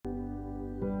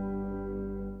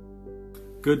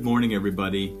Good morning,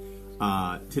 everybody.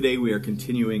 Today we are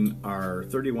continuing our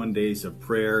 31 days of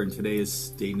prayer, and today is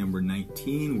day number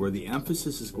 19, where the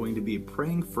emphasis is going to be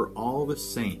praying for all the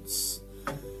saints.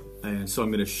 And so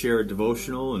I'm going to share a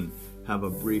devotional and have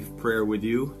a brief prayer with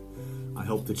you. I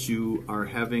hope that you are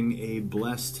having a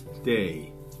blessed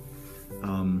day.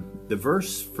 The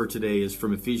verse for today is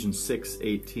from Ephesians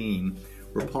 6:18,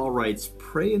 where Paul writes,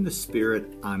 "Pray in the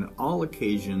Spirit on all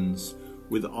occasions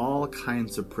with all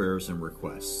kinds of prayers and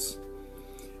requests.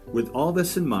 With all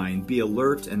this in mind, be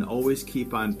alert and always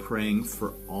keep on praying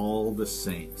for all the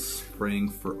saints." Praying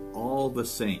for all the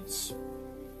saints.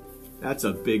 That's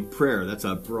a big prayer. That's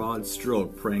a broad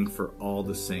stroke, praying for all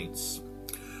the saints.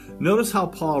 Notice how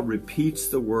Paul repeats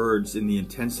the words in the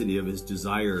intensity of his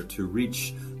desire to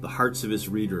reach the hearts of his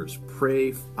readers.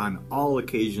 Pray on all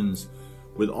occasions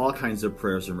with all kinds of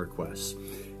prayers and requests.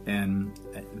 And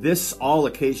this all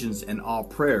occasions and all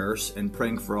prayers and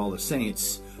praying for all the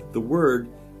saints, the word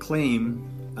claim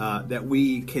that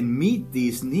we can meet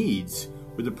these needs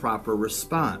with a proper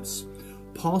response.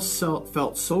 Paul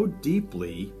felt so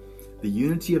deeply the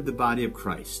unity of the body of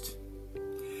Christ.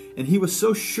 And he was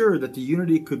so sure that the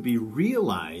unity could be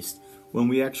realized when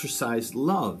we exercised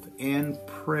love and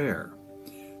prayer.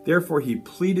 Therefore, he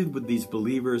pleaded with these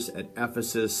believers at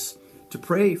Ephesus to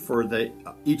pray for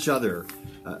each other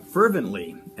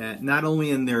fervently, not only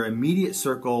in their immediate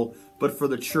circle, but for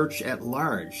the church at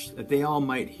large, that they all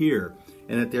might hear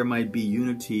and that there might be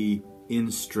unity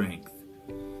in strength.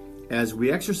 As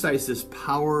we exercise this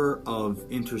power of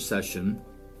intercession,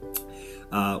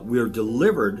 we are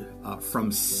delivered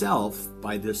from self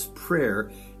by this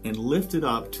prayer and lifted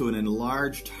up to an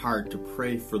enlarged heart to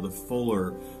pray for the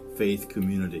fuller faith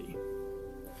community.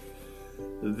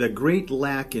 The great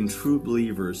lack in true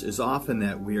believers is often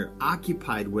that we are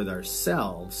occupied with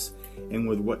ourselves and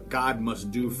with what God must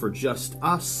do for just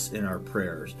us in our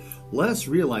prayers. Let us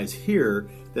realize here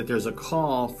that there's a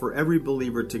call for every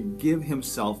believer to give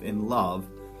himself in love,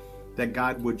 that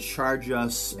God would charge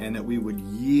us and that we would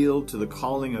yield to the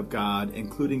calling of God,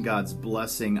 including God's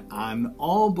blessing on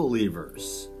all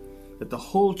believers, that the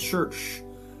whole church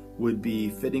would be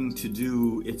fitting to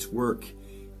do its work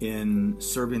in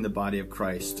serving the body of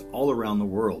Christ all around the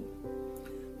world.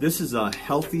 This is a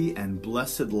healthy and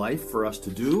blessed life for us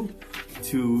to do,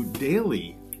 to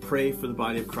daily pray for the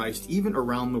body of Christ, even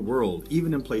around the world,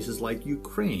 even in places like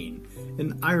Ukraine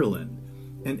and Ireland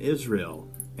and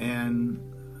Israel and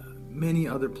many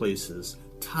other places,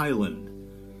 Thailand,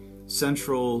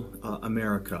 Central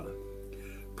America.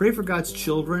 Pray for God's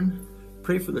children.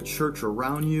 Pray for the church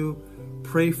around you.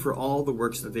 Pray for all the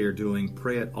works that they are doing.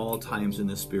 Pray at all times in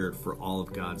the Spirit for all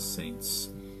of God's saints.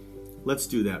 Let's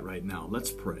do that right now.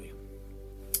 Let's pray.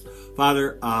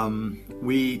 Father,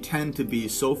 we tend to be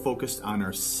so focused on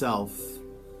ourself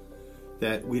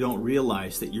that we don't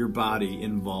realize that your body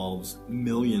involves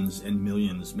millions and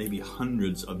millions, maybe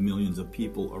hundreds of millions of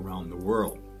people around the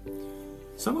world,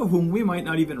 some of whom we might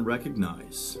not even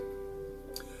recognize.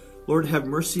 Lord, have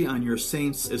mercy on your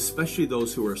saints, especially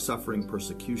those who are suffering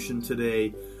persecution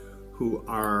today, who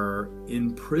are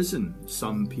in prison,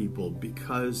 some people,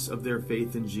 because of their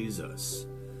faith in Jesus.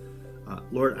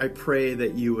 Lord, I pray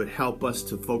that you would help us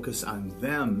to focus on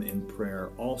them in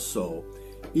prayer also.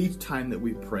 Each time that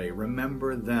we pray,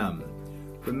 remember them.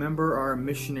 Remember our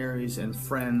missionaries and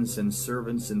friends and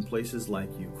servants in places like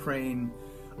Ukraine.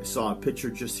 I saw a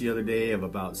picture just the other day of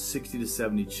about 60 to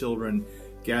 70 children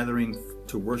gathering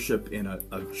to worship in a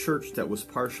church that was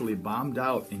partially bombed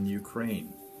out in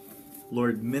Ukraine.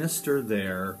 Lord, minister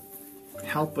there.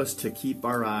 Help us to keep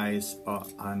our eyes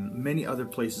on many other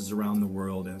places around the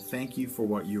world, and thank you for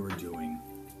what you are doing.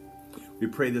 We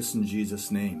pray this in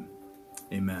Jesus' name.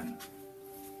 Amen.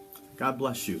 God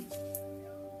bless you.